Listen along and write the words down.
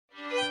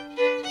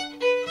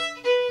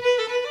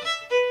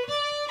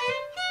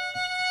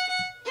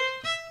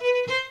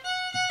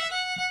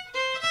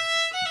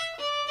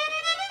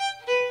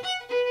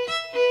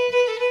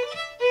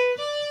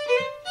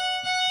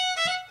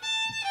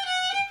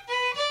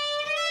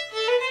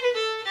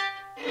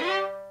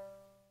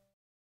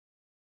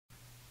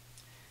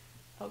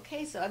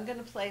Okay, so I'm going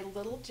to play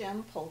Little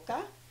Gem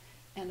Polka,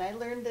 and I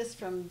learned this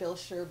from Bill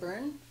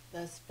Sherburne,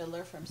 the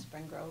fiddler from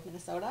Spring Grove,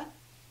 Minnesota.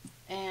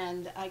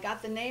 And I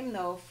got the name,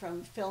 though,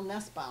 from Phil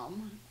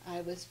Nussbaum.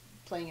 I was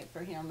playing it for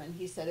him, and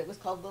he said it was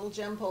called Little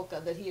Gem Polka,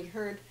 that he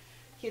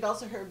had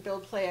also heard Bill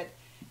play it,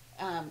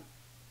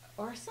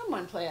 or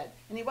someone play it,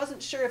 and he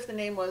wasn't sure if the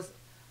name was,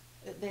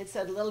 they had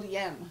said Little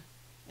Yem,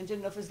 and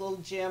didn't know if it was Little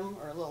Jim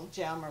or Little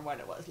Gem or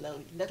what it was,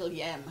 Little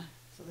Yem.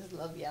 So this is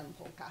Little Yem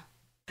Polka.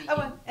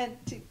 Oh, and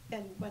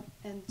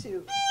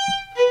two.